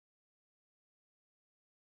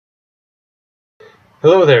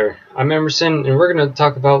Hello there, I'm Emerson, and we're going to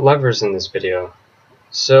talk about levers in this video.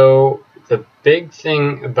 So, the big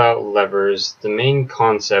thing about levers, the main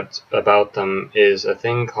concept about them is a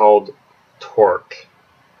thing called torque.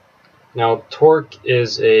 Now, torque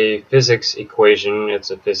is a physics equation, it's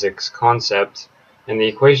a physics concept, and the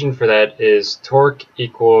equation for that is torque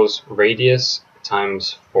equals radius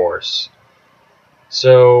times force.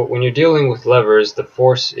 So, when you're dealing with levers, the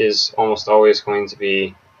force is almost always going to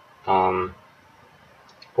be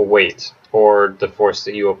a weight or the force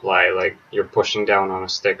that you apply, like you're pushing down on a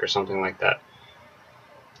stick or something like that.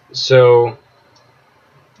 So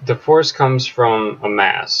the force comes from a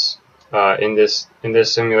mass. In this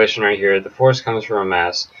simulation right here, the force comes from a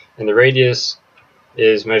mass, and the radius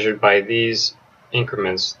is measured by these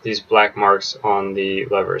increments, these black marks on the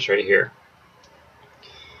levers right here.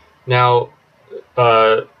 Now,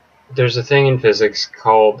 there's a thing in physics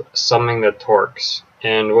called summing the torques,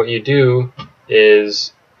 and what you do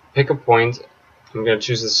is pick a point. I'm going to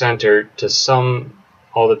choose the center to sum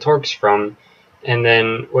all the torques from, and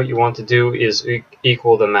then what you want to do is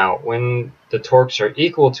equal them out. When the torques are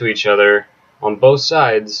equal to each other on both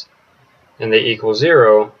sides and they equal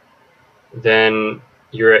 0, then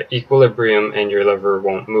you're at equilibrium and your lever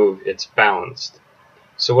won't move. It's balanced.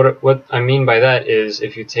 So what I mean by that is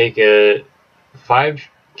if you take a 5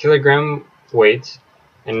 kilogram weight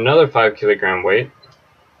and another 5 kilogram weight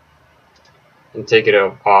and take it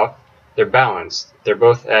off, they're balanced. They're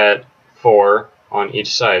both at 4 on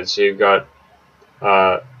each side. So you've got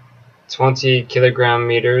 20 kilogram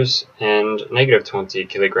meters and negative 20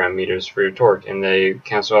 kilogram meters for your torque, and they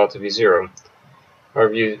cancel out to be 0.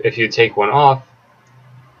 Or if you take one off,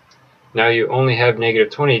 now you only have negative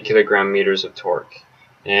 20 kilogram meters of torque,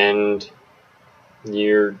 and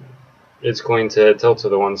it's going to tilt to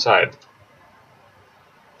the one side.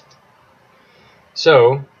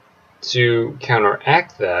 So to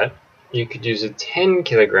counteract that, you could use a 10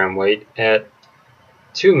 kilogram weight at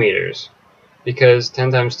 2 meters, because 10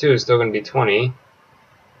 times 2 is still going to be 20,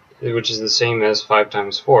 which is the same as 5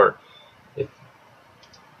 times 4.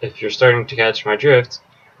 If you're starting to catch my drift,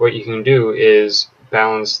 what you can do is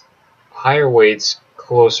balance higher weights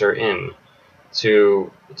closer in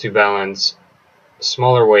to balance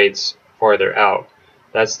smaller weights farther out.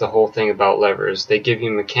 That's the whole thing about levers. They give you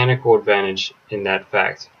mechanical advantage in that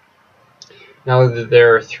fact. Now,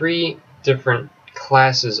 there are 3 different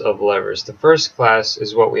classes of levers. The first class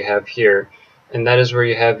is what we have here, and that is where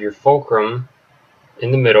you have your fulcrum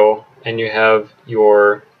in the middle, and you have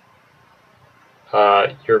your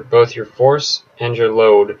both your force and your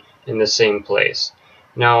load in the same place.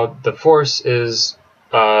 Now, the force is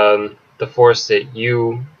the force that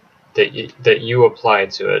you apply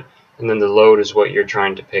to it, and then the load is what you're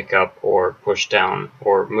trying to pick up or push down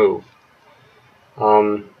or move.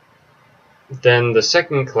 Then the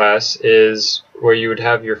second class is where you would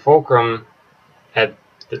have your fulcrum at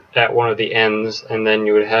one of the ends, and then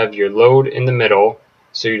you would have your load in the middle,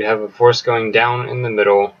 so you'd have a force going down in the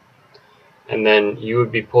middle, and then you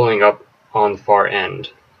would be pulling up on the far end,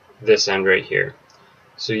 this end right here.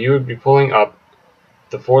 So you would be pulling up,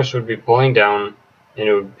 the force would be pulling down, and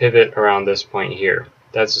it would pivot around this point here.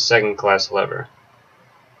 That's a second class lever.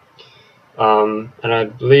 And I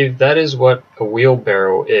believe that is what a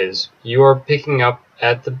wheelbarrow is. You are picking up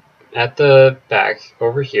at the back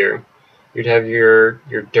over here. You'd have your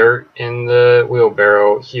dirt in the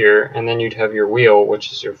wheelbarrow here, and then you'd have your wheel,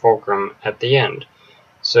 which is your fulcrum, at the end.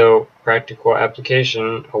 So, practical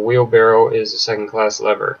application, a wheelbarrow is a second class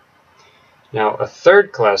lever. Now, a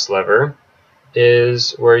third class lever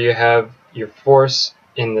is where you have your force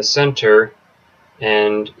in the center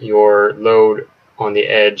and your load on the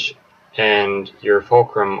edge and your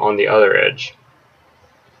fulcrum on the other edge.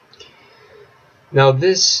 Now,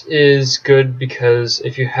 this is good because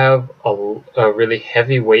if you have a really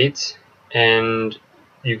heavy weight and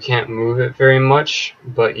you can't move it very much,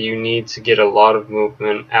 but you need to get a lot of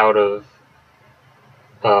movement out of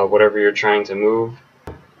whatever you're trying to move.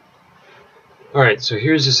 Alright, so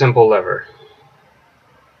here's a simple lever.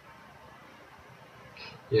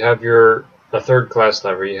 You have a third class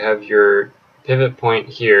lever. You have your pivot point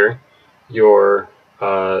here, your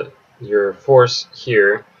force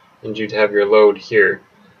here, and you'd have your load here.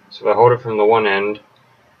 So if I hold it from the one end,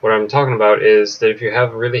 what I'm talking about is that if you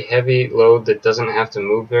have a really heavy load that doesn't have to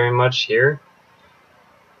move very much here,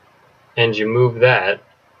 and you move that,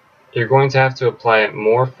 you're going to have to apply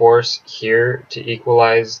more force here to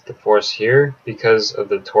equalize the force here because of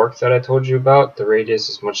the torque that I told you about. The radius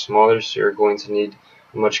is much smaller, so you're going to need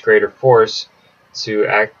a much greater force to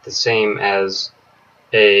act the same as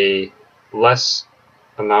a less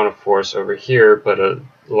amount of force over here, but a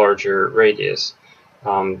larger radius.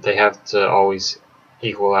 They have to always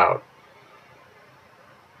equal out.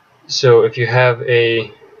 So if you have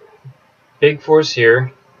a big force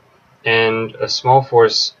here and a small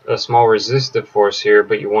resistive force here,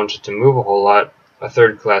 but you want it to move a whole lot, a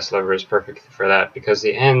third class lever is perfect for that, because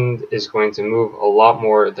the end is going to move a lot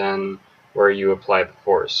more than where you apply the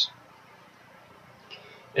force.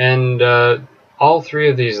 And all three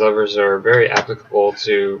of these levers are very applicable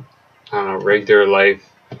to regular life,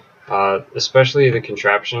 especially the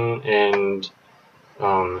contraption and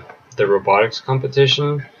the robotics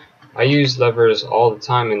competition. I use levers all the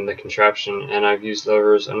time in the contraption, and I've used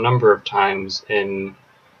levers a number of times in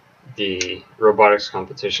the robotics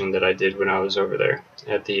competition that I did when I was over there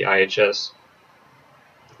at the IHS.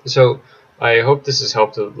 So I hope this has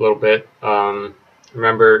helped a little bit.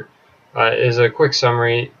 Remember, as a quick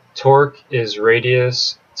summary, torque is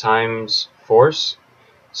radius times force.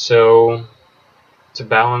 So to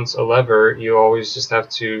balance a lever, you always just have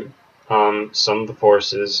to sum the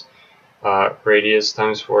forces, radius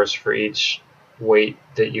times force for each weight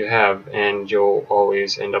that you have, and you'll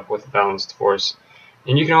always end up with a balanced force.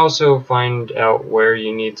 And you can also find out where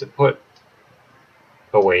you need to put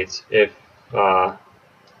a weight if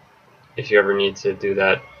you ever need to do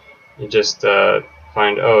that. You just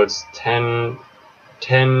find, oh, it's 10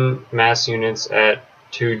 mass units at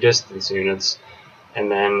 2 distance units, and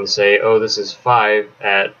then say, oh, this is 5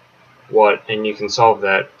 at what, and you can solve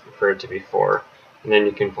that for it to be 4, and then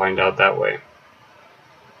you can find out that way.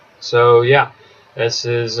 So yeah, this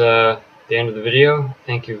is the end of the video.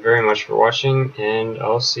 Thank you very much for watching, and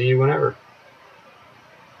I'll see you whenever.